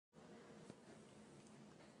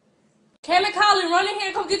Cam and Colin, run in here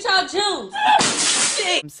and come get y'all juice.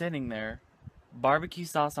 I'm sitting there, barbecue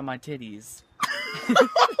sauce on my titties.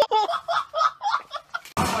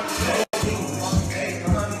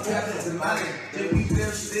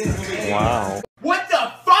 Wow. What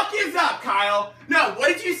the fuck is up, Kyle? No, what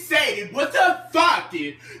did you say, dude? What the fuck,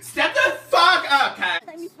 dude? Step the fuck up, Kyle.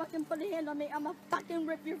 Let me fucking put a hand on me. I'ma fucking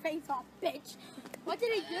rip your face off, bitch. What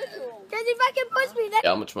did he do to him? Cause he fucking pushed me. Yeah,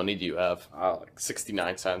 how much money do you have? Like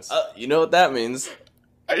 69 cents. You know what that means.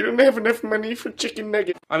 I don't have enough money for chicken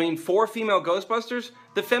nuggets. I mean, 4 female Ghostbusters?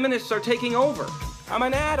 The feminists are taking over. I'm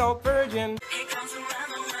an adult virgin.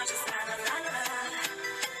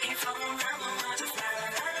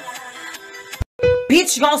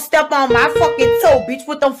 Bitch, you gonna step on my fucking toe, bitch,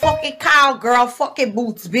 with them fucking cowgirl fucking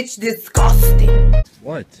boots, bitch, disgusting.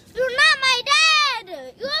 What? You're not my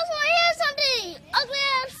dad! You also hear something! Ugly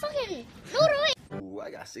ass fucking noodle. Ooh, I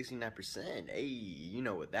got 69%. Hey, you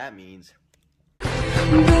know what that means.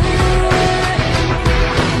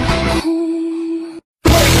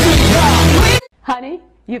 Honey,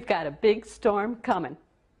 you've got a big storm coming.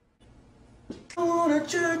 I'm a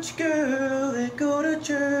church girl that go to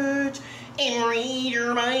church and read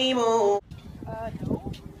your Bible.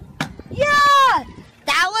 No. Yeah!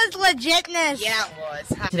 That was legitness. Yeah, it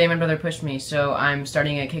was. Today my brother pushed me, so I'm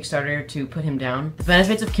starting a Kickstarter to put him down. The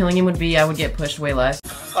benefits of killing him would be I would get pushed way less.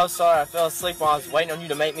 Oh, sorry, I fell asleep while I was waiting on you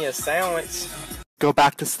to make me a sandwich. Go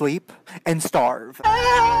back to sleep and starve.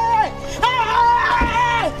 Why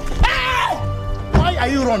are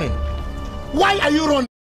you running? Why are you running?